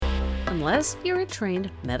Unless you're a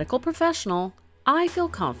trained medical professional, I feel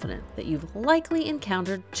confident that you've likely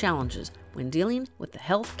encountered challenges when dealing with the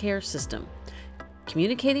healthcare system.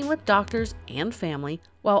 Communicating with doctors and family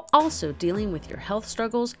while also dealing with your health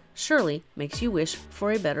struggles surely makes you wish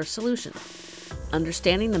for a better solution.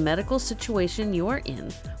 Understanding the medical situation you are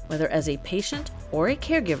in, whether as a patient or a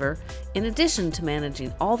caregiver, in addition to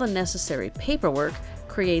managing all the necessary paperwork,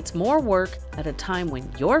 creates more work at a time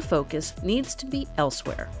when your focus needs to be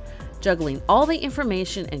elsewhere. Juggling all the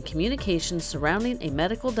information and communication surrounding a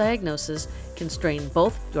medical diagnosis can strain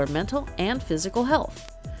both your mental and physical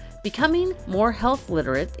health. Becoming more health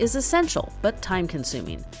literate is essential but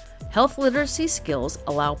time-consuming. Health literacy skills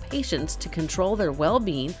allow patients to control their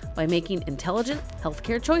well-being by making intelligent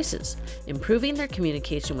healthcare choices, improving their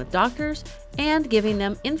communication with doctors, and giving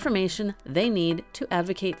them information they need to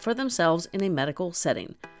advocate for themselves in a medical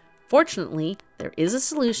setting. Fortunately, there is a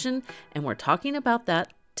solution, and we're talking about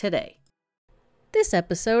that today. This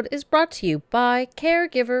episode is brought to you by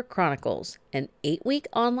Caregiver Chronicles, an 8-week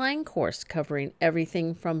online course covering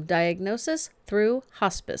everything from diagnosis through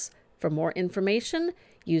hospice. For more information,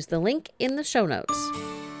 use the link in the show notes.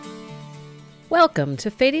 Welcome to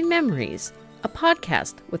Fading Memories, a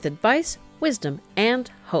podcast with advice, wisdom, and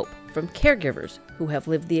hope from caregivers who have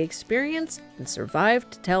lived the experience and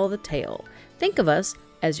survived to tell the tale. Think of us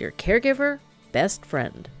as your caregiver best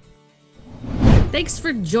friend. Thanks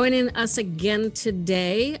for joining us again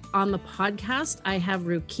today on the podcast. I have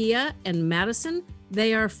Rukia and Madison.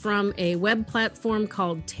 They are from a web platform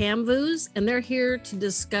called Tamvoes, and they're here to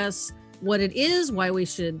discuss what it is, why we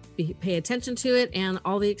should pay attention to it, and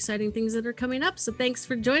all the exciting things that are coming up. So thanks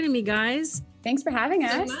for joining me, guys. Thanks for having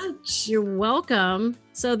us. So much. You're welcome.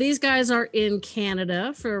 So these guys are in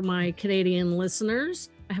Canada for my Canadian listeners.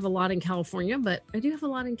 I have a lot in California, but I do have a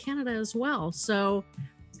lot in Canada as well. So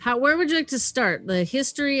where would you like to start? The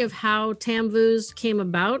history of how Tamvoes came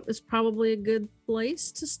about is probably a good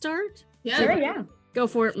place to start. Yeah. Sure, yeah. Go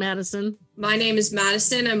for it, Madison. My name is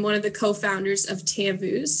Madison. I'm one of the co-founders of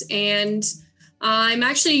Tamvoes, and I'm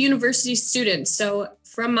actually a university student. So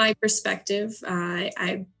from my perspective,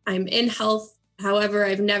 I'm in health. However,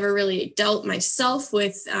 I've never really dealt myself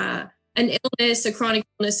with an illness, a chronic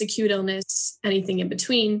illness, acute illness, anything in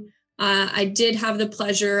between. I did have the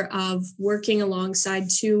pleasure of working alongside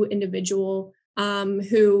two individuals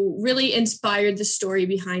who really inspired the story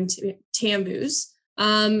behind Tamvoes.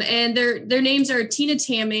 And their names are Tina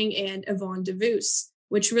Tamming and Yvonne DeVoos,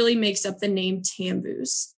 which really makes up the name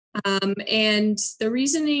Tamvoes. And the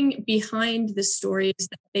reasoning behind the story is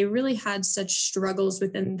that they really had such struggles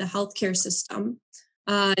within the healthcare system.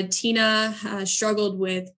 Tina struggled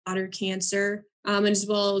with bladder cancer, and as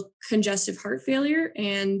well congestive heart failure,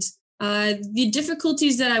 and the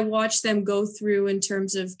difficulties that I watched them go through in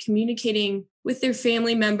terms of communicating with their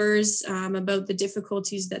family members about the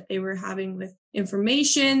difficulties that they were having with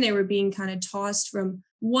information. They were being kind of tossed from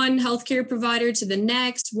one healthcare provider to the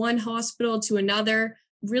next, one hospital to another.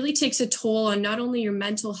 Really takes a toll on not only your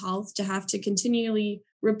mental health to have to continually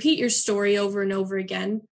repeat your story over and over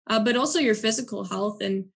again, but also your physical health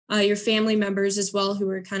and your family members as well, who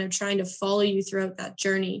are kind of trying to follow you throughout that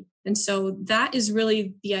journey. And so that is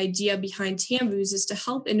really the idea behind Tamvoes, is to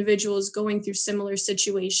help individuals going through similar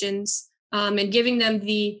situations and giving them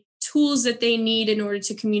the tools that they need in order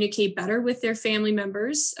to communicate better with their family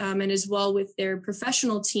members and as well with their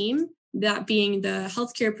professional team, that being the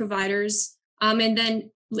healthcare providers, and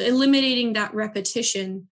then eliminating that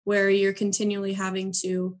repetition where you're continually having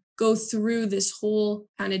to go through this whole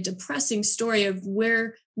kind of depressing story of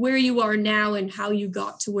where you are now and how you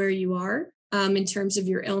got to where you are in terms of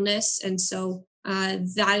your illness. And so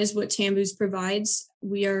that is what Tamvoes provides.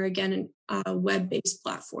 We are, again, a web-based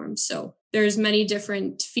platform. So there's many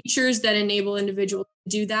different features that enable individuals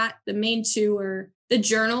to do that. The main two are the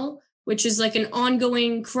journal, which is like an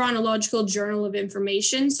ongoing chronological journal of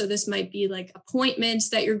information. So this might be like appointments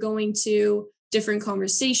that you're going to, different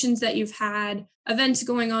conversations that you've had, events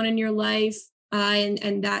going on in your life,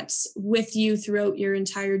 and that's with you throughout your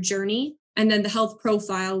entire journey. And then the health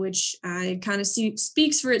profile, which kind of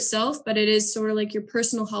speaks for itself, but it is sort of like your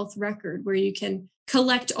personal health record where you can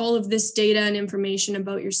collect all of this data and information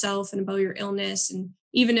about yourself and about your illness. And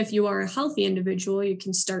even if you are a healthy individual, you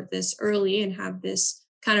can start this early and have this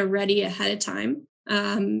kind of ready ahead of time.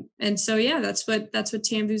 And so, yeah, that's what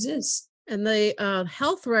Tamvoes is. And the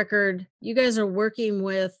health record, you guys are working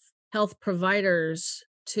with health providers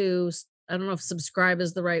to, I don't know if subscribe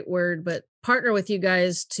is the right word, but partner with you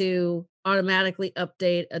guys to automatically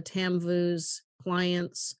update a Tamvoes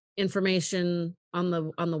client's information on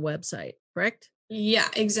the website, correct? Yeah,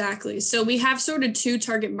 exactly. So we have sort of two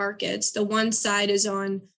target markets. The one side is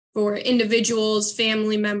on For individuals,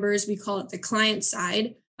 family members, we call it the client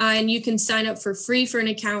side. And you can sign up for free for an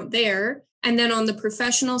account there. And then on the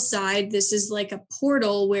professional side, this is like a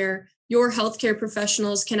portal where your healthcare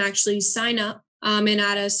professionals can actually sign up, and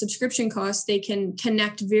at a subscription cost, they can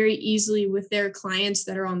connect very easily with their clients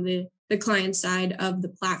that are on the client side of the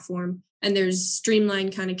platform. And there's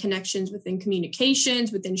streamlined kind of connections within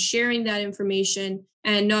communications, within sharing that information.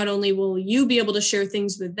 And not only will you be able to share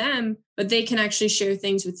things with them, but they can actually share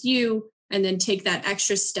things with you and then take that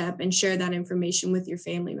extra step and share that information with your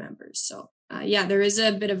family members. So, yeah, there is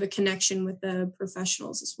a bit of a connection with the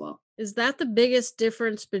professionals as well. Is that the biggest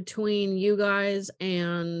difference between you guys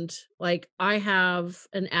and like I have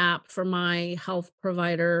an app for my health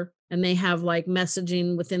provider and they have like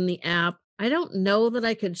messaging within the app? I don't know that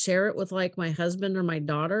I could share it with like my husband or my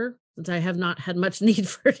daughter since I have not had much need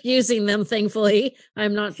for using them, thankfully.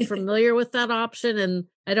 I'm not familiar with that option. And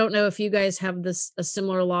I don't know if you guys have this a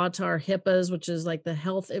similar law to our HIPAAs, which is like the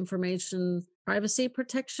Health Information Privacy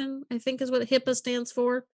Protection, I think is what HIPAA stands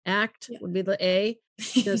for. Act Yeah. would be the A.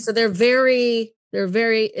 So it's a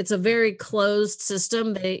very closed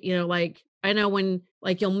system. They, like I know when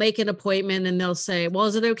like you'll make an appointment and they'll say, well,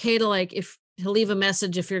 is it okay to like if to leave a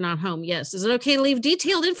message if you're not home? Yes. Is it okay to leave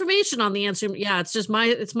detailed information on the answer? Yeah,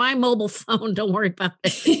 it's my mobile phone. Don't worry about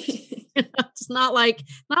it. It's not like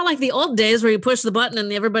the old days where you push the button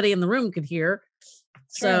and everybody in the room could hear.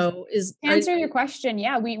 Sure. To answer your question,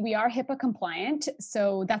 yeah, we are HIPAA compliant.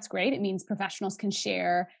 So that's great. It means professionals can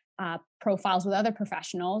share profiles with other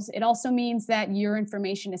professionals. It also means that your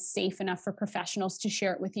information is safe enough for professionals to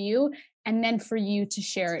share it with you and then for you to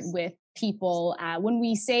share it with people. When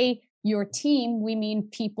we say your team, we mean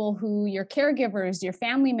people who your caregivers, your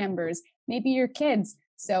family members, maybe your kids.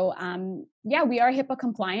 So yeah, we are HIPAA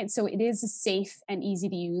compliant. So it is a safe and easy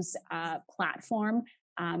to use platform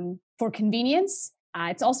for convenience.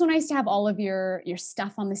 It's also nice to have all of your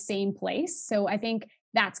stuff on the same place. So I think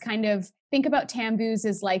that's think about Tamvoes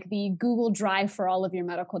as like the Google Drive for all of your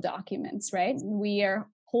medical documents, right? We are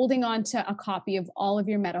holding on to a copy of all of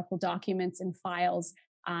your medical documents and files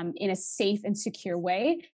in a safe and secure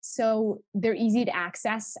way. So they're easy to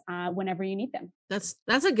access whenever you need them. That's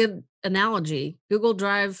a good analogy. Google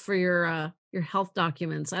Drive for your health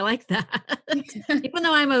documents. I like that. Even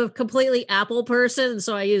though I'm a completely Apple person,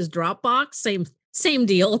 so I use Dropbox, same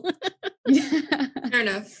deal. Fair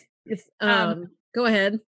enough. Go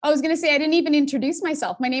ahead. I was going to say, I didn't even introduce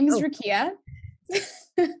myself. My name is Rakia.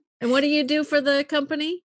 And what do you do for the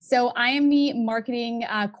company? So I am the marketing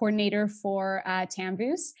coordinator for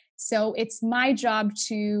Tamvoes. So it's my job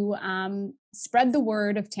to spread the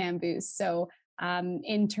word of Tamvoes. So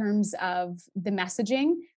in terms of the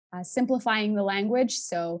messaging, simplifying the language.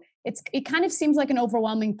 So it kind of seems like an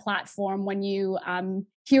overwhelming platform when you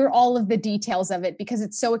hear all of the details of it because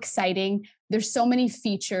it's so exciting. There's so many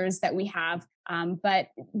features that we have. But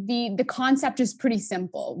the concept is pretty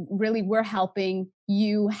simple. Really, we're helping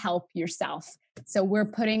you help yourself. So we're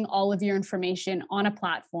putting all of your information on a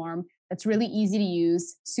platform that's really easy to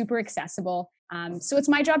use, super accessible. So it's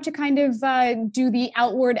my job to kind of do the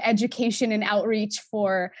outward education and outreach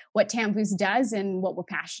for what Tamvoes does and what we're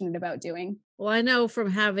passionate about doing. Well, I know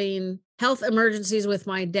from having health emergencies with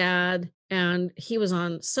my dad, and he was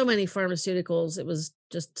on so many pharmaceuticals, it was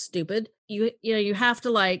just stupid. You have to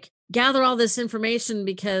like gather all this information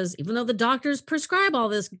because even though the doctors prescribe all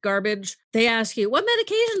this garbage, they ask you, what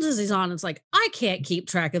medications is he on? It's like, I can't keep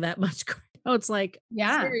track of that much. It's like,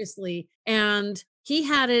 yeah, seriously. And he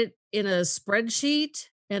had it in a spreadsheet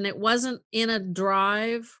and it wasn't in a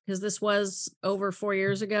drive because this was over 4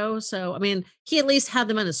 years ago. So, I mean, he at least had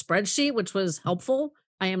them in a spreadsheet, which was helpful.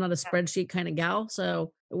 I am not a spreadsheet kind of gal.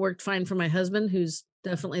 So it worked fine for my husband, who's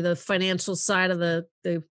definitely the financial side of the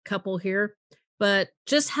couple here. But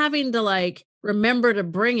just having to like remember to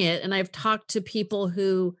bring it. And I've talked to people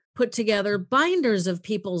who put together binders of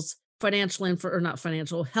people's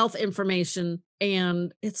health information.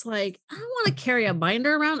 And it's like, I don't want to carry a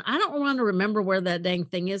binder around. I don't want to remember where that dang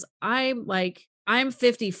thing is. I'm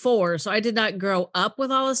 54, so I did not grow up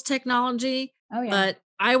with all this technology. Oh, yeah. But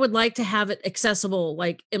I would like to have it accessible.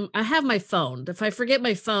 Like I have my phone. If I forget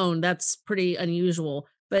my phone, that's pretty unusual.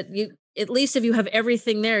 But at least if you have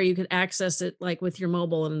everything there, you can access it like with your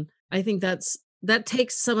mobile. And I think that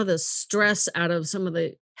takes some of the stress out of some of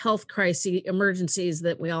the health crisis emergencies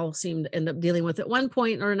that we all seem to end up dealing with at one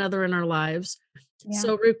point or another in our lives. Yeah.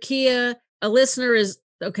 So Rukia, a listener is,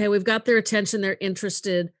 okay, we've got their attention. They're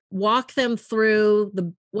interested. Walk them through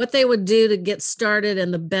what they would do to get started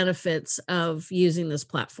and the benefits of using this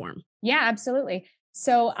platform. Yeah, absolutely.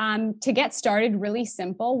 So to get started, really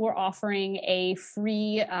simple, we're offering a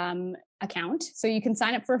free account. So you can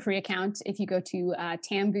sign up for a free account if you go to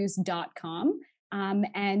tamvoes.com.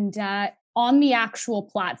 And on the actual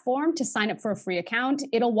platform to sign up for a free account,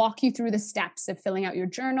 it'll walk you through the steps of filling out your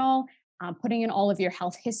journal, putting in all of your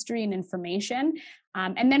health history and information.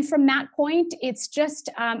 And then from that point, it's just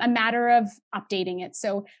a matter of updating it.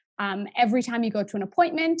 So every time you go to an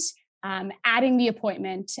appointment, adding the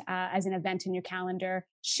appointment as an event in your calendar,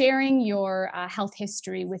 sharing your health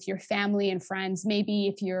history with your family and friends, maybe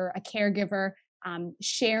if you're a caregiver,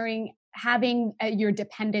 having your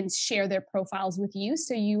dependents share their profiles with you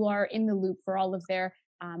so you are in the loop for all of their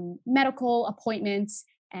medical appointments.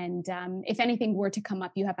 And if anything were to come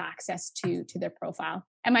up, you have access to their profile.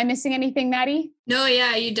 Am I missing anything, Maddie? No,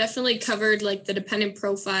 yeah, you definitely covered like the dependent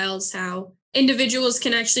profiles, how individuals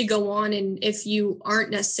can actually go on, and if you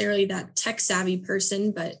aren't necessarily that tech savvy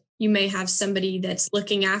person, but you may have somebody that's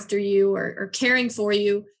looking after you or caring for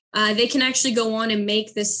you, they can actually go on and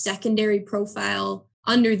make this secondary profile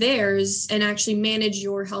under theirs and actually manage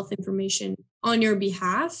your health information on your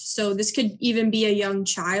behalf. So this could even be a young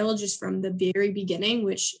child just from the very beginning,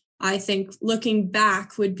 which I think looking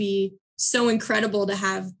back would be so incredible to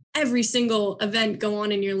have every single event go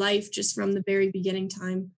on in your life just from the very beginning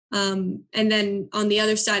time. And then on the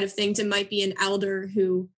other side of things, it might be an elder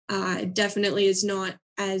who definitely is not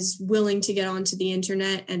as willing to get onto the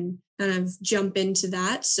internet and kind of jump into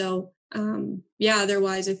that. So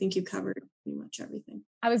otherwise, I think you covered pretty much everything.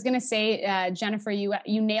 I was going to say, Jennifer, you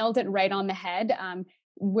nailed it right on the head.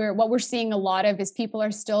 What we're seeing a lot of is people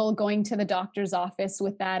are still going to the doctor's office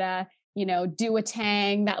with that,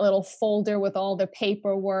 do-a-tang, that little folder with all the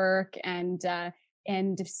paperwork and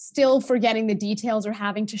still forgetting the details or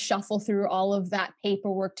having to shuffle through all of that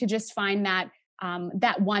paperwork to just find that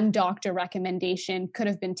one doctor recommendation could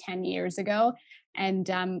have been 10 years ago. And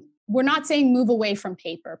we're not saying move away from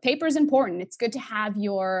paper. Paper is important. It's good to have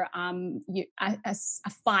a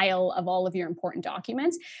file of all of your important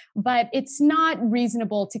documents, but it's not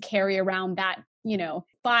reasonable to carry around that,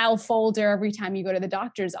 file folder every time you go to the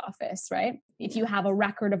doctor's office, right? If you have a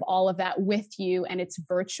record of all of that with you and it's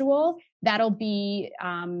virtual, that'll be,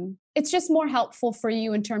 it's just more helpful for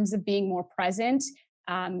you in terms of being more present.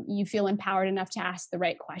 You feel empowered enough to ask the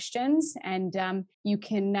right questions, and you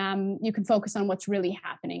can focus on what's really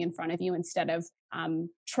happening in front of you instead of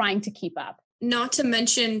trying to keep up. Not to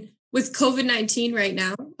mention with COVID-19 right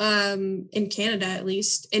now, in Canada at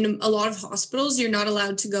least, in a lot of hospitals, you're not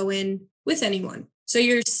allowed to go in with anyone. So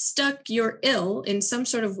you're stuck, you're ill in some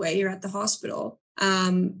sort of way, you're at the hospital.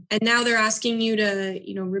 And now they're asking you to,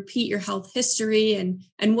 repeat your health history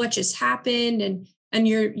and what just happened. And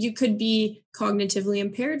you could be cognitively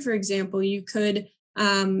impaired, for example. You could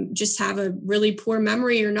just have a really poor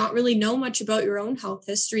memory or not really know much about your own health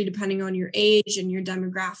history, depending on your age and your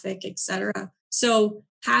demographic, et cetera. So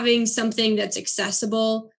having something that's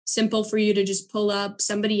accessible, simple for you to just pull up,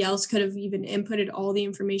 somebody else could have even inputted all the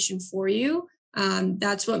information for you.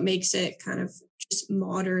 That's what makes it kind of just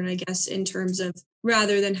modern, I guess, in terms of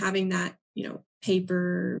rather than having that,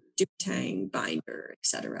 paper, do-tang, binder, et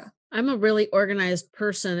cetera. I'm a really organized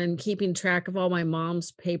person, and keeping track of all my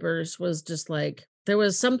mom's papers was just like, there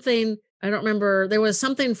was something, I don't remember, there was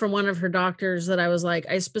something from one of her doctors that I was like,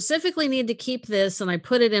 I specifically need to keep this. And I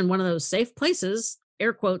put it in one of those safe places,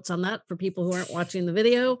 air quotes on that for people who aren't watching the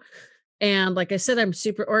video. And like I said, I'm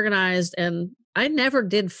super organized and I never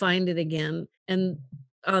did find it again. And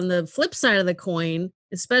on the flip side of the coin,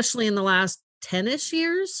 especially in the last 10-ish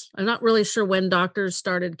years, I'm not really sure when doctors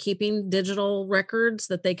started keeping digital records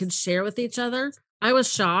that they could share with each other. I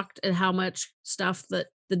was shocked at how much stuff that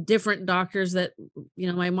the different doctors that,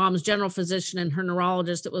 my mom's general physician and her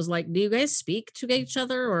neurologist, it was like, do you guys speak to each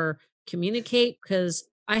other or communicate? Because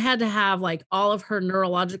I had to have like all of her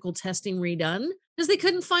neurological testing redone because they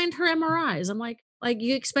couldn't find her MRIs. I'm like,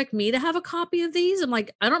 you expect me to have a copy of these? I'm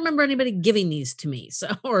like, I don't remember anybody giving these to me. So,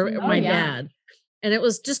 or my dad. And it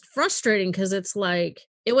was just frustrating because it's like,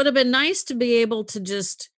 it would have been nice to be able to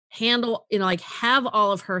just handle, have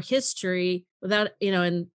all of her history without,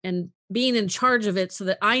 and being in charge of it so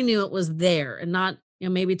that I knew it was there and not,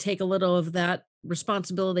 maybe take a little of that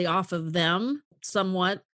responsibility off of them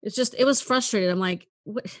somewhat. It was frustrating. I'm like,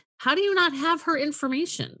 how do you not have her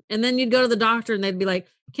information? And then you'd go to the doctor and they'd be like,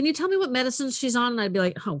 can you tell me what medicines she's on? And I'd be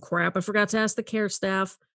like, oh crap, I forgot to ask the care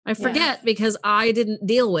staff. I forget because I didn't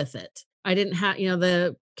deal with it. I didn't have,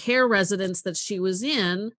 the care residence that she was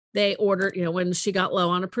in, they ordered, when she got low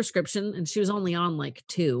on a prescription and she was only on like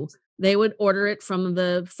 2, they would order it from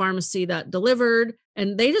the pharmacy that delivered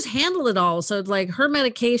and they just handled it all. So it's like her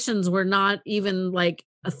medications were not even like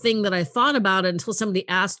a thing that I thought about until somebody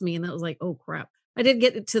asked me. And that was like, oh crap. I did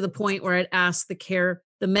get to the point where I'd ask the care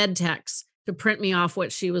the med techs to print me off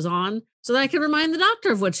what she was on so that I could remind the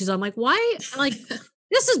doctor of what she's on. Like, why? Like,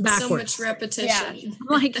 this is backwards. So much repetition. Yeah.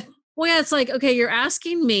 Like, well, yeah, it's like, okay, you're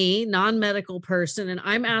asking me, non-medical person, and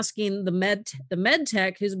I'm asking the med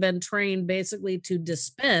tech who's been trained basically to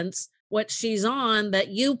dispense what she's on that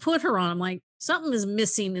you put her on. I'm like, something is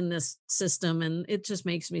missing in this system, and it just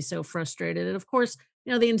makes me so frustrated. And of course,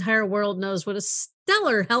 the entire world knows what a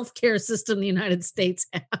stellar healthcare system the United States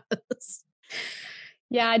has.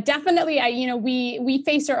 Yeah, definitely. We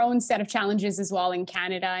face our own set of challenges as well in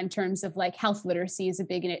Canada in terms of like health literacy is a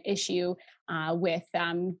big issue with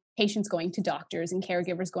patients going to doctors and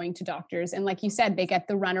caregivers going to doctors. And like you said, they get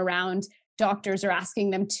the runaround. Doctors are asking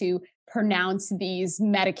them to pronounce these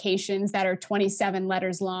medications that are 27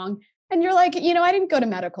 letters long. And you're like, I didn't go to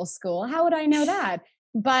medical school. How would I know that?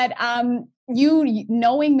 But you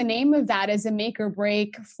knowing the name of that is a make or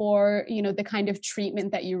break for, the kind of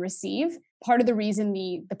treatment that you receive. Part of the reason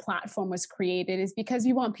the platform was created is because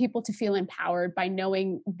you want people to feel empowered by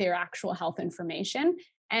knowing their actual health information.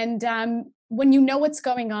 And when you know what's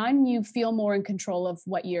going on, you feel more in control of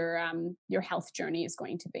what your health journey is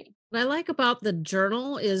going to be. What I like about the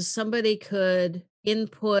journal is somebody could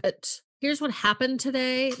input, here's what happened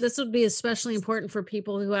today. This would be especially important for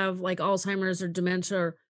people who have like Alzheimer's or dementia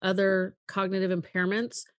or other cognitive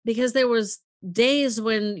impairments, because there was days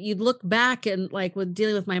when you'd look back and like with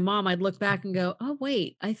dealing with my mom, I'd look back and go, oh,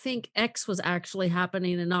 wait, I think X was actually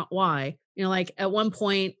happening and not Y. Like at one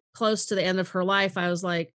point close to the end of her life, I was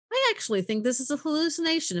like, I actually think this is a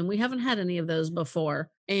hallucination and we haven't had any of those before.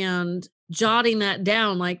 And jotting that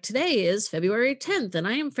down, like today is February 10th. And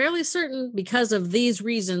I am fairly certain because of these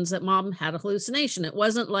reasons that mom had a hallucination. It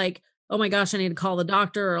wasn't like, oh my gosh, I need to call the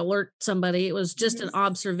doctor or alert somebody. It was just an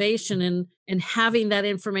observation, and having that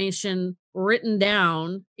information written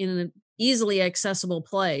down in an easily accessible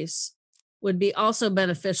place would be also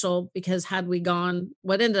beneficial, because had we gone,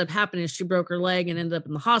 what ended up happening is she broke her leg and ended up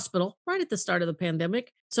in the hospital right at the start of the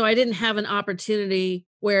pandemic. So I didn't have an opportunity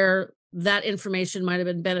where that information might have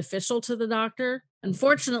been beneficial to the doctor.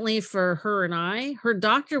 Unfortunately for her and I, her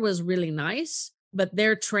doctor was really nice, but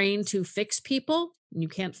they're trained to fix people. You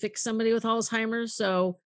can't fix somebody with Alzheimer's.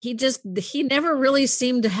 So he never really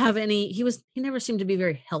seemed to have he never seemed to be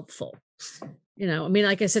very helpful.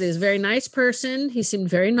 Like I said, he's a very nice person. He seemed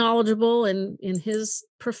very knowledgeable in his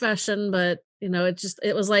profession, but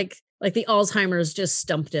it was like the Alzheimer's just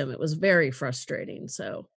stumped him. It was very frustrating.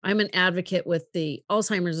 So I'm an advocate with the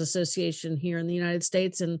Alzheimer's Association here in the United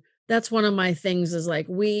States. And that's one of my things is like,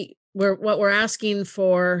 what we're asking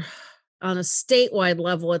for on a statewide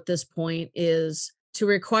level at this point is to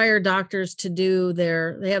require doctors to do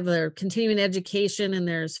they have their continuing education, and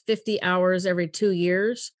there's 50 hours every 2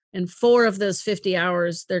 years. And 4 of those 50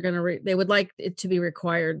 hours, they would like it to be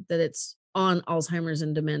required that it's on Alzheimer's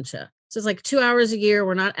and dementia. So it's like 2 hours a year.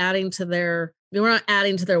 We're not adding to their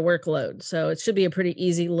workload. So it should be a pretty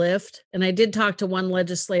easy lift. And I did talk to one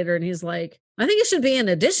legislator, and he's like, I think it should be in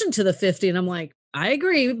addition to the 50. And I'm like, I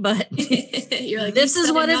agree, but you're like, this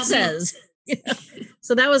is what it says.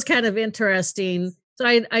 So that was kind of interesting. So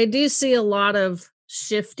I do see a lot of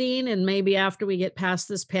shifting, and maybe after we get past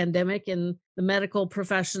this pandemic and the medical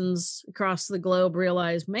professions across the globe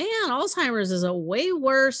realize, man, Alzheimer's is a way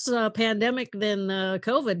worse pandemic than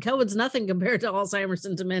COVID. COVID's nothing compared to Alzheimer's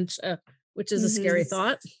and dementia, which is a scary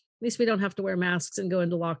thought. At least we don't have to wear masks and go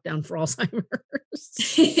into lockdown for Alzheimer's.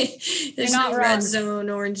 There's no red zone,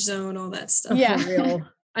 orange zone, all that stuff. Yeah. For real.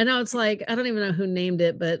 I know, it's like, I don't even know who named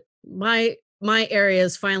it, but my area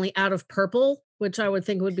is finally out of purple, which I would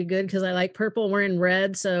think would be good because I like purple. We're in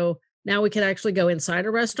red. So now we could actually go inside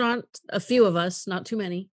a restaurant, a few of us, not too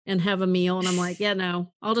many, and have a meal. And I'm like, yeah,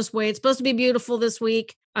 no, I'll just wait. It's supposed to be beautiful this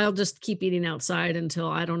week. I'll just keep eating outside until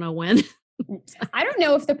I don't know when. I don't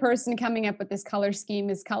know if the person coming up with this color scheme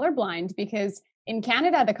is colorblind, because in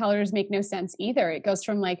Canada, the colors make no sense either. It goes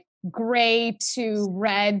from like gray to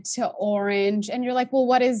red to orange. And you're like, well,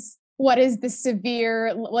 what is the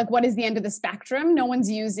severe, like, what is the end of the spectrum? No one's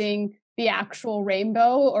using the actual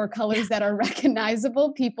rainbow or colors that are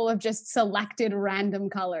recognizable. People have just selected random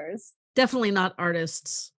colors. Definitely not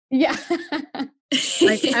artists. Yeah.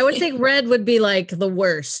 Like, I would think red would be like the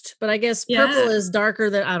worst, but I guess purple is darker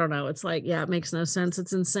than, I don't know. It's like, yeah, it makes no sense.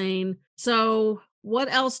 It's insane. So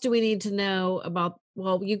what else do we need to know about?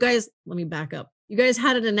 Well, you guys, let me back up. You guys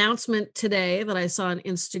had an announcement today that I saw on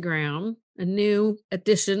Instagram, a new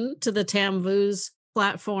addition to the Tamvoes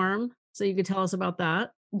platform. So you could tell us about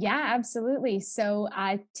that. Yeah, absolutely. So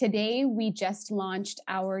today we just launched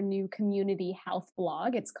our new community health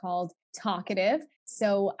blog. It's called Talkative.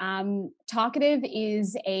 So Talkative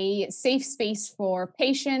is a safe space for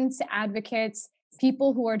patients, advocates,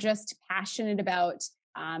 people who are just passionate about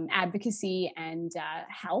advocacy and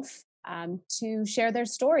health to share their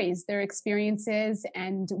stories, their experiences.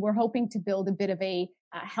 And we're hoping to build a bit of a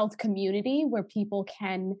health community where people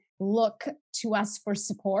can look to us for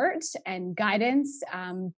support and guidance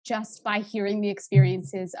just by hearing the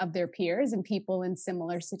experiences of their peers and people in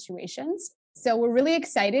similar situations. So we're really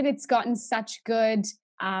excited. It's gotten such good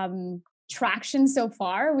traction so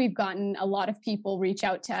far. We've gotten a lot of people reach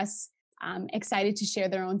out to us excited to share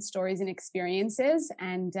their own stories and experiences.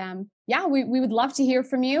 And yeah, we would love to hear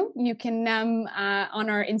from you. You can, on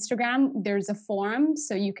our Instagram, there's a forum,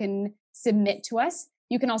 so you can submit to us.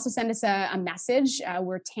 You can also send us a message.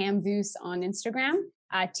 We're Tamvoes on Instagram,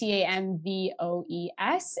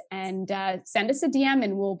 Tamvoes, and send us a DM,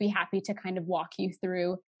 and we'll be happy to kind of walk you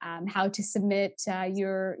through how to submit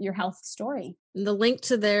your health story. The link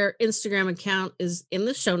to their Instagram account is in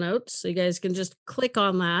the show notes, so you guys can just click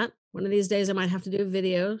on that. One of these days I might have to do a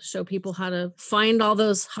video, show people how to find all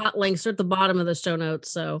those hot links. They're at the bottom of the show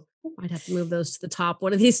notes, so I might have to move those to the top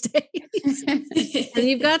one of these days. And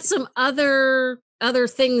you've got some other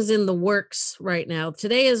things in the works right now.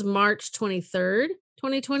 Today is March 23rd,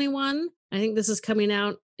 2021. I think this is coming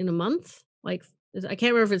out in a month. Like, I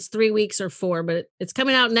can't remember if it's 3 weeks or 4, but it's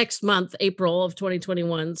coming out next month, April of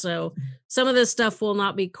 2021. So some of this stuff will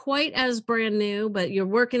not be quite as brand new, but you're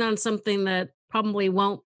working on something that probably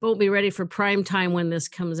won't be ready for prime time when this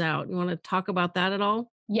comes out. You want to talk about that at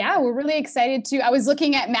all? Yeah, we're really excited to. I was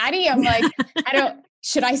looking at Maddie. I'm like,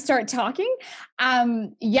 should I start talking?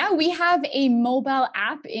 Yeah, we have a mobile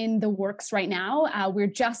app in the works right now. We're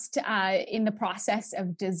just in the process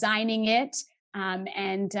of designing it.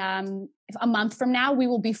 And a month from now, we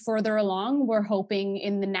will be further along. We're hoping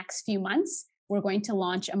in the next few months, we're going to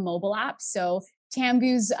launch a mobile app. So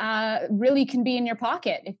Tamvoes really can be in your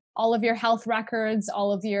pocket. If all of your health records,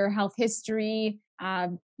 all of your health history,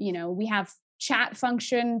 we have chat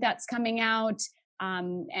function that's coming out.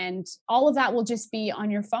 And all of that will just be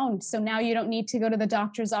on your phone. So now you don't need to go to the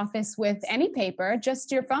doctor's office with any paper,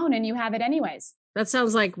 just your phone, and you have it anyways. That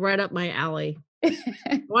sounds like right up my alley.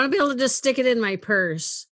 I want to be able to just stick it in my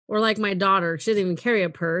purse. Or like my daughter, she doesn't even carry a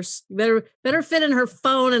purse. Better fit in her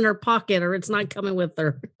phone in her pocket, or it's not coming with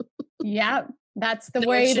her. Yeah, that's the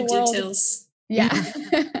way the world. Details. Yeah.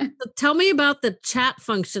 So tell me about the chat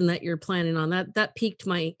function that you're planning on. That piqued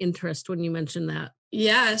my interest when you mentioned that.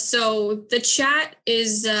 Yeah, so the chat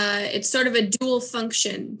is it's sort of a dual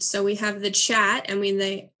function. So we have the chat, and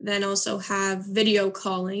we then also have video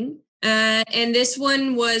calling. And this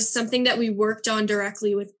one was something that we worked on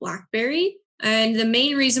directly with BlackBerry. And the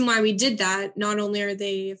main reason why we did that, not only are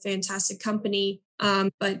they a fantastic company,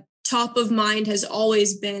 but top of mind has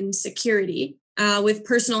always been security with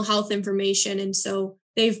personal health information. And so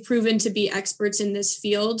they've proven to be experts in this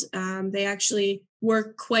field. They actually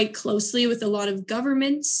work quite closely with a lot of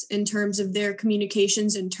governments in terms of their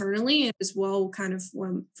communications internally, as well, kind of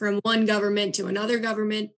from one government to another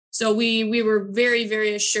government. So we were very,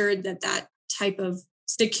 very assured that type of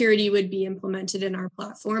security would be implemented in our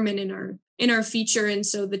platform and in our feature. And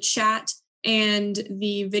so the chat and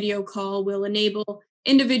the video call will enable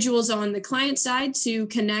individuals on the client side to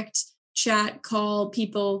connect, chat, call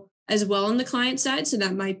people as well on the client side. So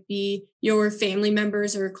that might be your family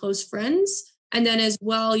members or close friends. And then as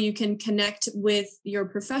well, you can connect with your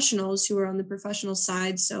professionals who are on the professional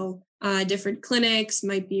side. So different clinics,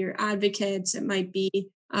 might be your advocates, it might be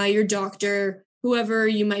your doctor, whoever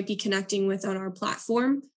you might be connecting with on our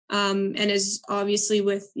platform. And as obviously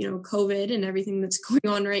with, COVID and everything that's going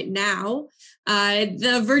on right now,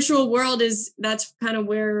 the virtual world that's kind of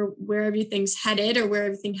where everything's headed, or where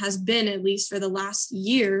everything has been, at least for the last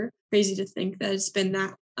year. Crazy to think that it's been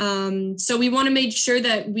that. So we want to make sure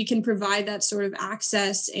that we can provide that sort of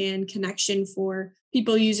access and connection for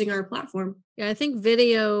people using our platform. Yeah, I think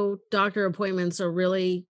video doctor appointments are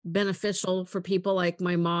really beneficial for people like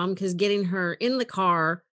my mom, because getting her in the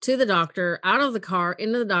car to the doctor, out of the car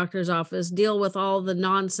into the doctor's office, deal with all the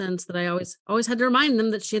nonsense that I always had to remind them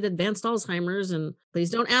that she had advanced Alzheimer's, and please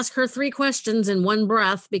don't ask her 3 questions in one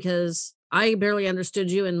breath because I barely understood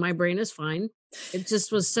you and my brain is fine. It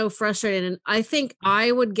just was so frustrating. And I think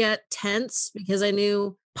I would get tense because I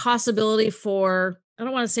knew possibility for, I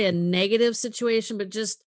don't want to say a negative situation, but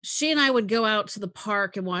just she and I would go out to the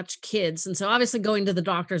park and watch kids. And so obviously going to the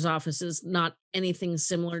doctor's office is not anything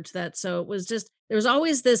similar to that. So it was just, there was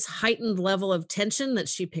always this heightened level of tension that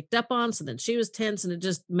she picked up on. So then she was tense, and it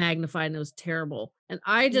just magnified, and it was terrible. And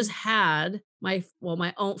I just had my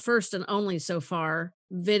own first and only so far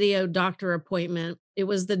video doctor appointment. It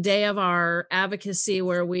was the day of our advocacy,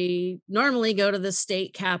 where we normally go to the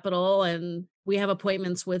state capitol and we have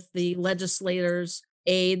appointments with the legislators,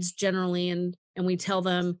 aides generally, and we tell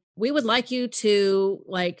them, we would like you to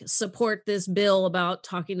like support this bill about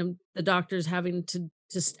talking to the doctors having to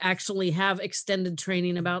just actually have extended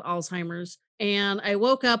training about Alzheimer's. And I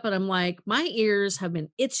woke up and I'm like, my ears have been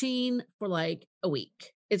itching for like a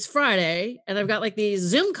week. It's Friday and I've got like these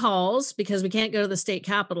Zoom calls because we can't go to the state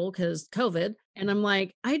capitol because COVID. And I'm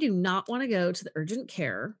like, I do not want to go to the urgent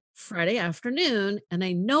care Friday afternoon. And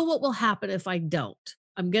I know what will happen if I don't.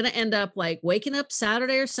 I'm going to end up like waking up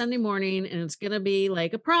Saturday or Sunday morning and it's going to be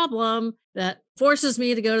like a problem that forces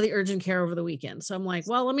me to go to the urgent care over the weekend. So I'm like,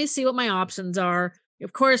 well, let me see what my options are.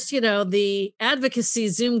 Of course, you know, the advocacy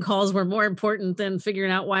Zoom calls were more important than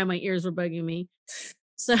figuring out why my ears were bugging me.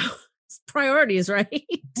 So it's priorities, right?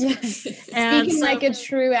 Yeah. Speaking like a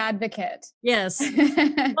true advocate. Yes.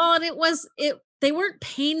 Well, and they weren't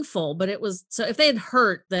painful, but it was, so if they had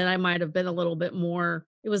hurt, then I might have been a little bit more.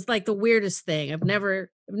 It was like the weirdest thing. I've never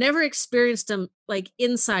experienced them like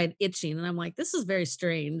inside itching. And I'm like, this is very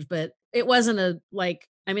strange, but it wasn't a like,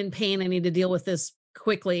 I'm in pain. I need to deal with this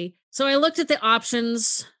quickly. So I looked at the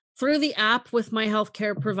options through the app with my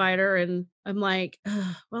healthcare provider and I'm like,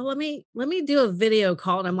 well, let me do a video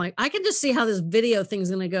call. And I'm like, I can just see how this video thing's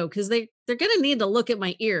going to go because they're going to need to look at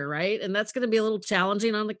my ear, right? And that's going to be a little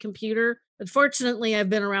challenging on the computer. But fortunately, I've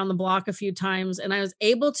been around the block a few times and I was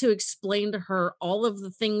able to explain to her all of the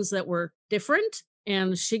things that were different.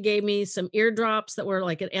 And she gave me some eardrops that were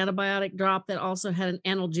like an antibiotic drop that also had an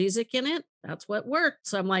analgesic in it. That's what worked.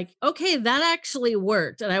 So I'm like, okay, that actually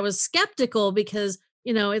worked. And I was skeptical because,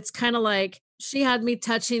 you know, it's kind of like she had me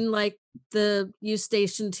touching like the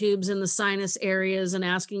eustachian tubes in the sinus areas and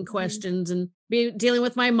asking questions and dealing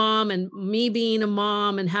with my mom and me being a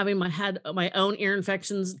mom and having had my own ear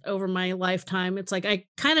infections over my lifetime. It's like I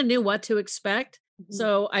kind of knew what to expect.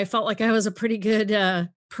 So I felt like I was a pretty good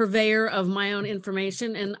purveyor of my own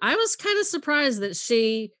information. And I was kind of surprised that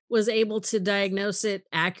she was able to diagnose it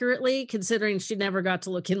accurately, considering she never got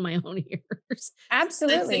to look in my own ears.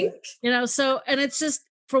 Absolutely. You know, so, and it's just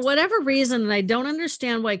for whatever reason, and I don't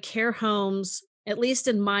understand why care homes, at least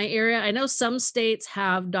in my area, I know some states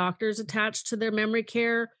have doctors attached to their memory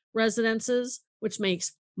care residences, which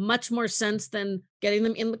makes much more sense than getting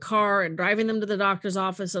them in the car and driving them to the doctor's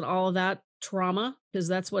office and all of that trauma, because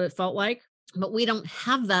that's what it felt like. But we don't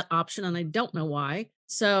have that option, and I don't know why.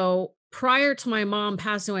 So prior to my mom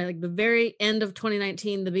passing away, like the very end of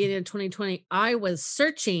 2019, the beginning of 2020, I was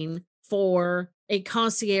searching for a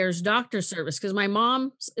concierge doctor service because my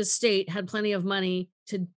mom's estate had plenty of money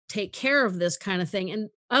to take care of this kind of thing. And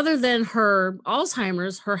other than her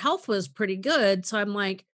Alzheimer's, her health was pretty good. So I'm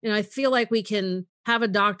like, you know, I feel like we can have a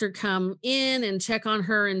doctor come in and check on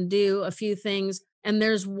her and do a few things. And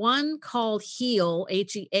there's one called Heal,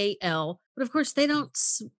 Heal, but of course they don't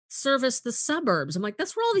service the suburbs. I'm like,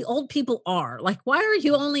 that's where all the old people are. Like, why are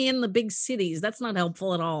you only in the big cities? That's not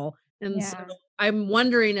helpful at all. And so I'm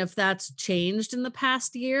wondering if that's changed in the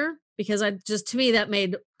past year, because to me, that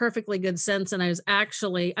made perfectly good sense. And I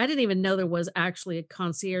didn't even know there was actually a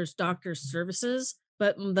concierge doctor services,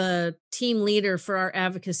 but the team leader for our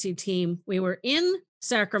advocacy team, we were in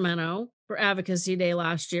Sacramento for Advocacy Day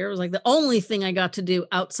last year. It was like the only thing I got to do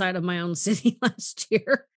outside of my own city last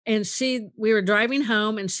year. And we were driving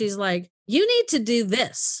home and she's like, you need to do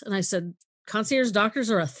this. And I said, concierge doctors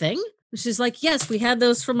are a thing? And she's like, yes, we had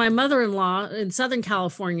those for my mother-in-law in Southern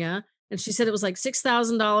California. And she said it was like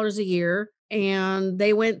 $6,000 a year. And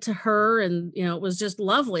they went to her and, you know, it was just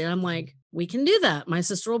lovely. And I'm like, we can do that. My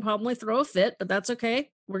sister will probably throw a fit, but that's okay.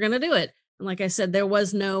 We're going to do it. And like I said, there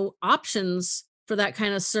was no options for that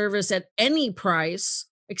kind of service at any price,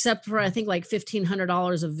 except for, I think, like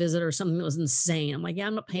 $1,500 a visit or something that was insane. I'm like, yeah,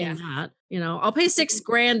 I'm not paying that. You know, I'll pay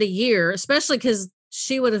 $6,000 a year, especially because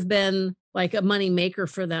she would have been like a money maker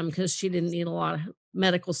for them because she didn't need a lot of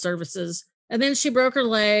medical services. And then she broke her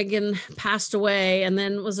leg and passed away. And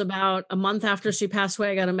then it was about a month after she passed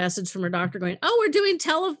away, I got a message from her doctor going, oh, we're doing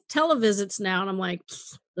televisits now. And I'm like,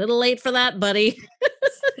 little late for that, buddy.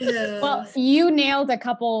 Yeah. Well, you nailed a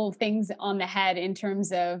couple things on the head in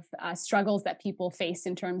terms of struggles that people face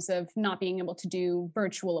in terms of not being able to do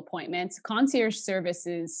virtual appointments. Concierge service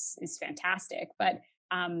is fantastic, but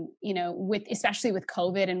you know, especially with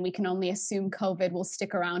COVID, and we can only assume COVID will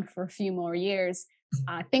stick around for a few more years.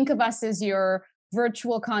 Think of us as your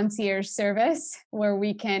virtual concierge service where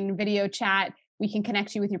we can video chat. We can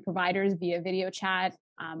connect you with your providers via video chat,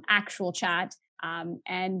 actual chat.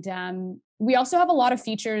 And we also have a lot of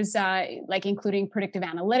features, like including predictive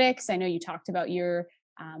analytics. I know you talked about your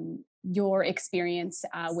experience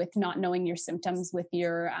with not knowing your symptoms with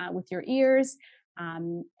your ears.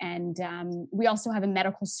 And we also have a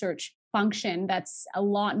medical search function that's a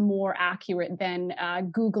lot more accurate than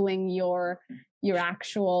Googling your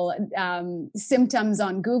actual symptoms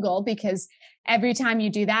on Google, because every time you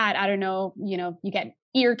do that, I don't know, you get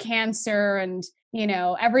ear cancer, and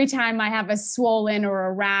every time I have a swollen or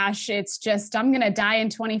a rash, it's just, I'm going to die in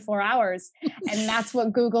 24 hours. And that's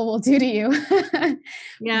what Google will do to you.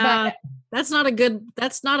 Yeah. That's not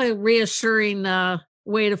a reassuring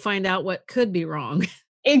way to find out what could be wrong.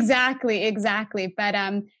 Exactly.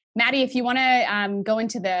 But Maddie, if you want to go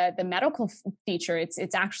into the medical feature,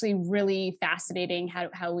 it's actually really fascinating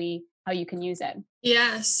how you can use it.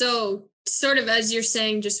 Yeah. So sort of as you're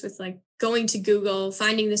saying, just with like going to Google,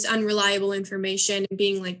 finding this unreliable information and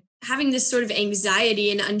being like having this sort of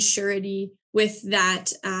anxiety and unsurety with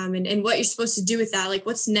that, and what you're supposed to do with that. Like,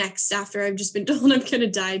 what's next after I've just been told I'm going to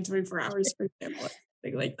die in 24 hours, for example.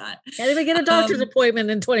 Thing like that. Can't even get a doctor's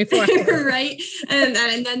appointment in 24 hours. Right. And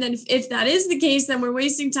then if that is the case, then we're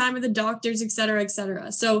wasting time with the doctors, et cetera, et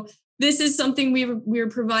cetera. So this is something we're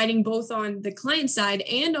providing both on the client side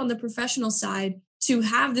and on the professional side, to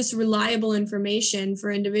have this reliable information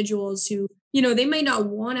for individuals who, they may not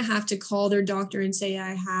want to have to call their doctor and say,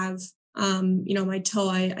 I have, my toe,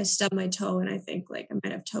 I stubbed my toe and I think like I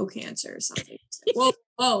might have toe cancer or something. Like,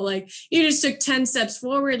 whoa, like you just took 10 steps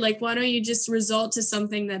forward. Like, why don't you just result to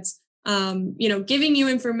something that's, giving you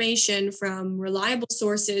information from reliable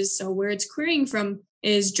sources. So where it's querying from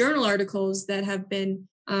is journal articles that have been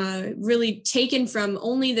really taken from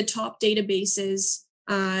only the top databases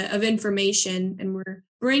of information. And we're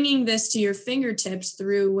bringing this to your fingertips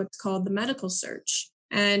through what's called the medical search.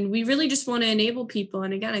 And we really just want to enable people.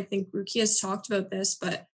 And again, I think Rukia's talked about this,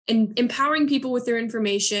 but empowering people with their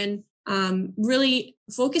information, really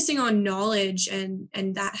focusing on knowledge and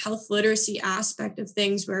that health literacy aspect of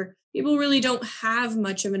things, where people really don't have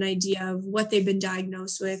much of an idea of what they've been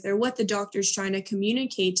diagnosed with or what the doctor's trying to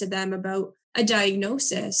communicate to them about a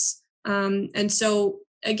diagnosis. And so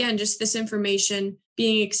again, just this information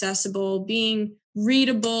being accessible, being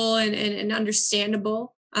readable and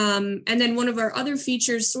understandable. And then one of our other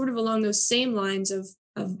features sort of along those same lines of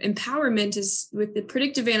empowerment is with the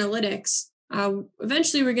predictive analytics.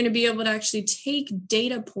 Eventually, we're going to be able to actually take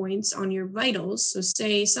data points on your vitals. So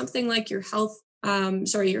say something like your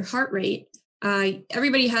your heart rate.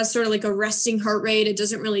 Everybody has sort of like a resting heart rate. It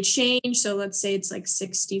doesn't really change. So let's say it's like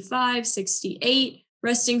 65, 68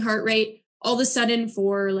 resting heart rate. All of a sudden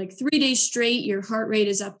for like 3 days straight, your heart rate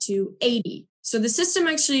is up to 80. So the system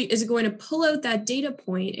actually is going to pull out that data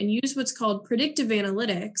point and use what's called predictive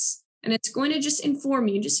analytics. And it's going to just inform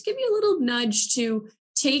you, just give you a little nudge to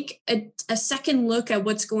take a second look at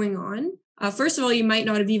what's going on. First of all, you might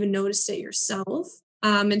not have even noticed it yourself.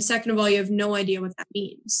 And second of all, you have no idea what that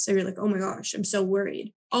means. So you're like, oh my gosh, I'm so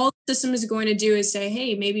worried. All the system is going to do is say,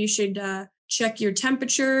 hey, maybe you should check your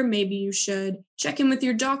temperature. Maybe you should check in with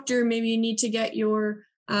your doctor. Maybe you need to get your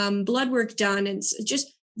blood work done. And it's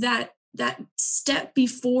just that step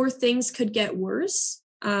before things could get worse.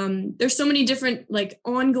 There's so many different like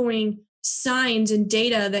ongoing signs and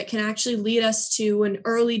data that can actually lead us to an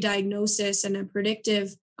early diagnosis and a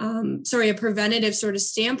preventative sort of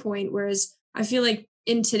standpoint. Whereas I feel like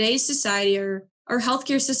in today's society, our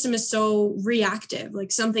healthcare system is so reactive,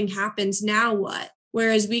 like something happens, now what?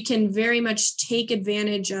 Whereas we can very much take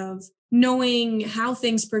advantage of knowing how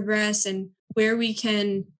things progress and where we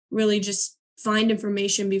can really just find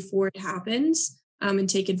information before it happens, and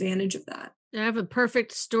take advantage of that. I have a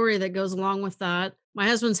perfect story that goes along with that. My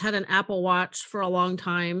husband's had an Apple Watch for a long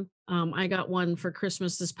time. I got one for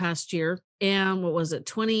Christmas this past year. And what was it,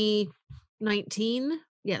 2019?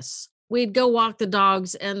 Yes. We'd go walk the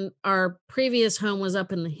dogs, and our previous home was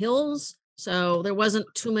up in the hills. So there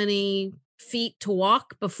wasn't too many feet to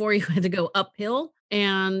walk before you had to go uphill.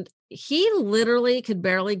 And he literally could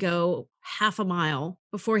barely go half a mile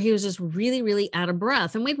before he was just really, really out of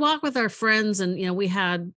breath. And we'd walk with our friends, and, we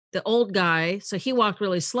had the old guy, so he walked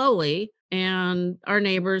really slowly, and our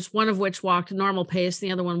neighbors, one of which walked normal pace,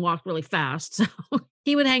 the other one walked really fast. So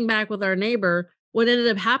he would hang back with our neighbor. What ended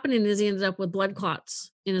up happening is he ended up with blood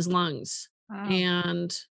clots in his lungs. Wow.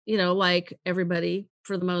 And, like everybody,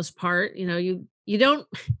 for the most part, you don't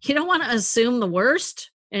want to assume the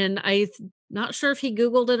worst. And I'm not sure if he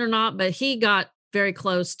Googled it or not, but he got very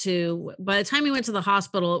close to, by the time he went to the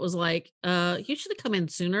hospital, it was like, you should have come in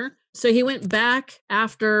sooner. So he went back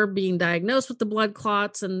after being diagnosed with the blood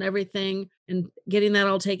clots and everything and getting that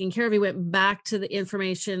all taken care of. He went back to the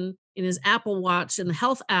information in his Apple Watch in the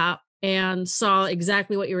health app and saw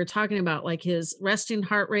exactly what you were talking about. Like his resting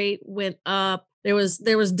heart rate went up. There was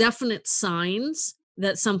definite signs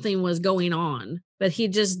that something was going on, but he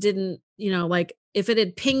just didn't, like if it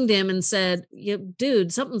had pinged him and said,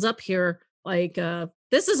 dude, something's up here. Like,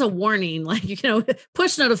 this is a warning, like,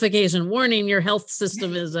 push notification warning, your health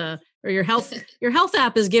system is or your health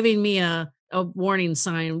app is giving me a warning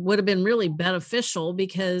sign, would have been really beneficial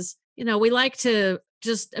because, we like to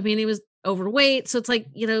he was overweight. So it's like,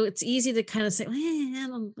 it's easy to kind of say, I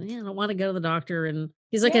don't want to go to the doctor. And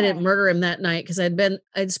he's like, I didn't murder him that night because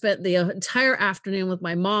I'd spent the entire afternoon with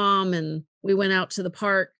my mom and we went out to the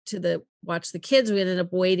park to watch the kids. We ended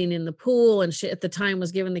up waiting in the pool and she at the time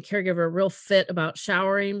was giving the caregiver a real fit about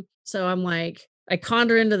showering. So I'm like, I conned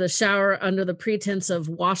her into the shower under the pretense of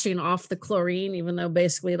washing off the chlorine, even though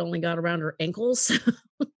basically it only got around her ankles.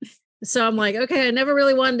 So I'm like, okay, I never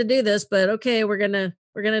really wanted to do this, but okay, we're going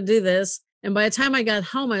to do this. And by the time I got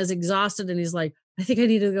home, I was exhausted and he's like, I think I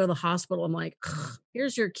need to go to the hospital. I'm like,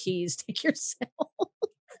 here's your keys. Take yourself.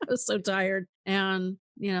 I was so tired. And,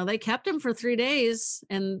 they kept him for 3 days.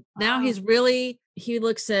 And now he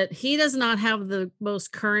does not have the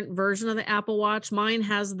most current version of the Apple Watch. Mine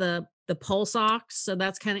has the pulse ox. So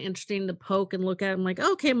that's kind of interesting to poke and look at. I'm like,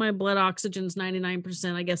 okay, my blood oxygen's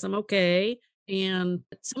 99%. I guess I'm okay. And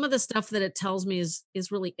some of the stuff that it tells me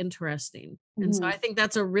is really interesting. And so I think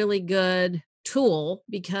that's a really good tool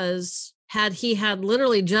because had he had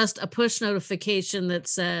literally just a push notification that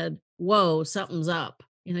said, whoa, something's up,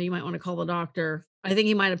 you might want to call the doctor. I think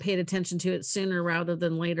he might have paid attention to it sooner rather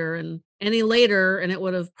than later and any later. And it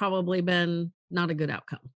would have probably been not a good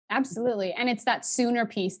outcome. Absolutely. And it's that sooner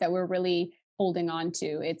piece that we're really holding on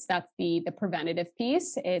to. That's the preventative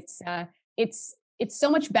piece. It's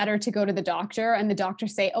so much better to go to the doctor and the doctor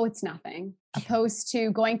say, oh, it's nothing, opposed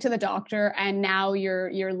to going to the doctor and now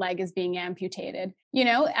your leg is being amputated,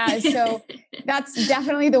 so that's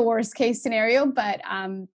definitely the worst case scenario. But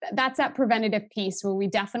that's that preventative piece where we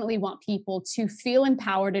definitely want people to feel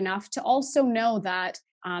empowered enough to also know that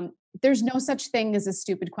there's no such thing as a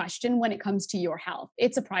stupid question when it comes to your health.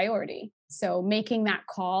 It's a priority. So making that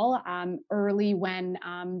call early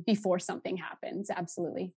before something happens.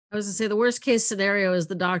 Absolutely. I was going to say the worst case scenario is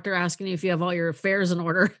the doctor asking you if you have all your affairs in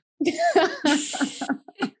order.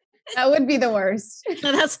 That would be the worst.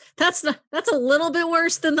 That's a little bit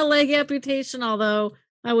worse than the leg amputation, although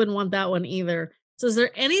I wouldn't want that one either. So is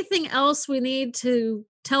there anything else we need to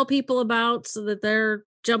tell people about so that they're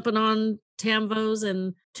jumping on Tamvoes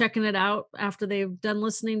and checking it out after they've done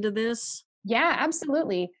listening to this? Yeah,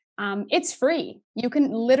 absolutely. It's free. You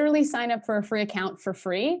can literally sign up for a free account for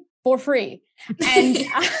free. And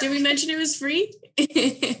did we mention it was free?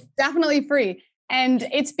 Definitely free. And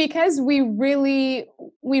it's because we really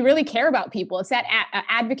care about people. It's that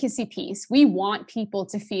advocacy piece. We want people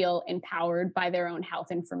to feel empowered by their own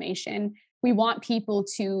health information. We want people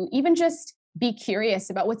to even just be curious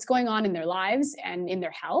about what's going on in their lives and in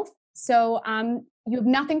their health. So you have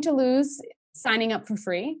nothing to lose signing up for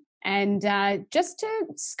free. And just to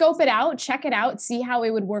scope it out, check it out, see how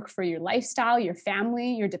it would work for your lifestyle, your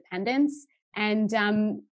family, your dependents.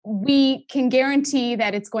 And we can guarantee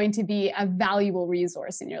that it's going to be a valuable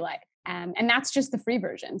resource in your life. And that's just the free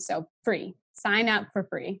version. So free. Sign up for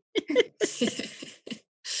free.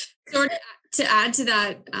 So to add to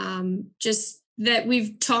that, just that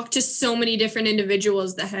we've talked to so many different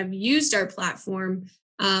individuals that have used our platform.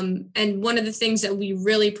 And one of the things that we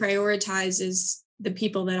really prioritize is the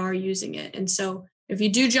people that are using it. And so if you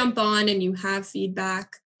do jump on and you have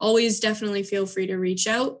feedback, always definitely feel free to reach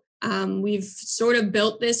out. We've sort of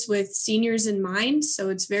built this with seniors in mind, so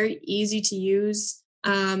it's very easy to use.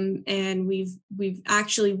 And we've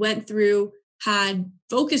actually went through, had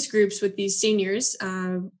focus groups with these seniors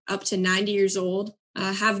up to 90 years old,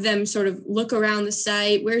 have them sort of look around the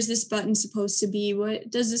site. Where's this button supposed to be?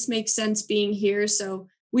 What does this make sense being here? So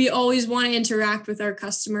we always want to interact with our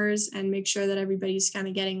customers and make sure that everybody's kind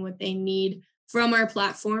of getting what they need from our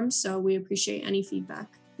platform. So we appreciate any feedback.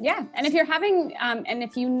 Yeah. And if you're having, and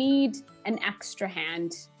if you need an extra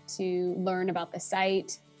hand to learn about the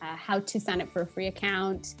site, how to sign up for a free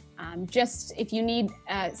account, just if you need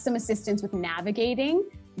some assistance with navigating,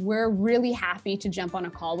 we're really happy to jump on a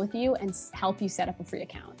call with you and help you set up a free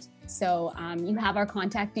account. So you have our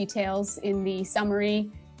contact details in the summary.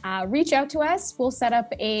 Reach out to us. We'll set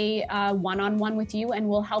up a one-on-one with you and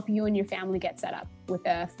we'll help you and your family get set up with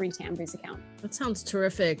a free Tamvoes account. That sounds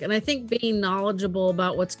terrific. And I think being knowledgeable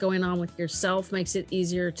about what's going on with yourself makes it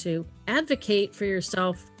easier to advocate for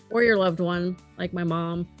yourself or your loved one, like my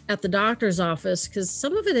mom, at the doctor's office, because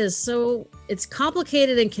some of it is it's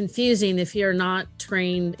complicated and confusing if you're not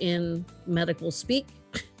trained in medical speak,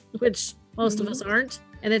 which most of us aren't.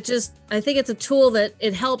 And I think it's a tool that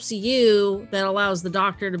it helps you that allows the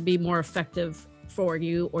doctor to be more effective for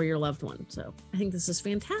you or your loved one. So I think this is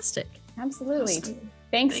fantastic. Absolutely. Awesome.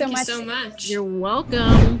 Thank you much. so much. You're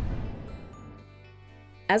welcome.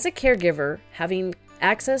 As a caregiver, having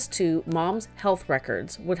access to mom's health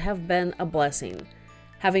records would have been a blessing.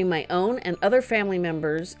 Having my own and other family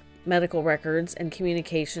members' medical records and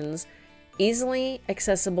communications easily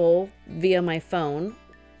accessible via my phone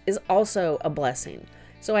is also a blessing.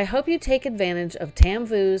 So I hope you take advantage of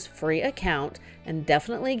Tamvoes' free account and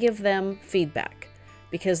definitely give them feedback,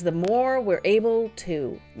 because the more we're able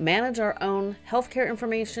to manage our own healthcare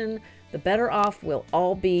information, the better off we'll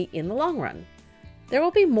all be in the long run. There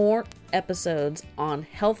will be more episodes on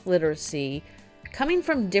health literacy coming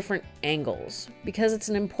from different angles because it's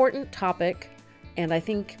an important topic, and I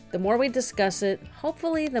think the more we discuss it,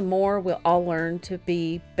 hopefully the more we'll all learn to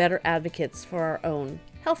be better advocates for our own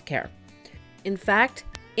healthcare. In fact,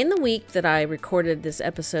 in the week that I recorded this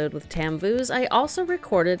episode with Tamvoes, I also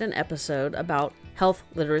recorded an episode about health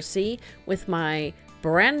literacy with my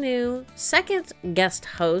brand new second guest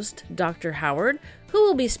host, Dr. Howard, who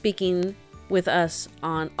will be speaking with us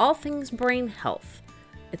on all things brain health.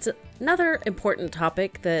 It's another important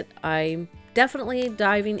topic that I'm definitely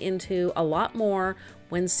diving into a lot more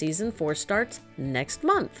when season 4 starts next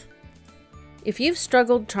month. If you've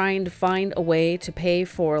struggled trying to find a way to pay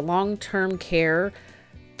for long-term care,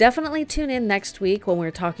 definitely tune in next week when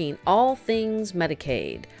we're talking all things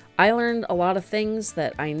Medicaid. I learned a lot of things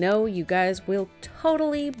that I know you guys will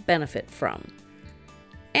totally benefit from.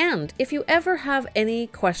 And if you ever have any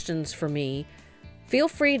questions for me, feel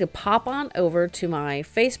free to pop on over to my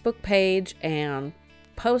Facebook page and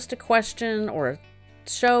post a question or a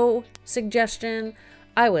show suggestion.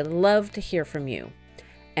 I would love to hear from you.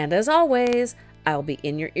 And as always, I'll be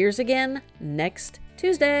in your ears again next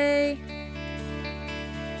Tuesday.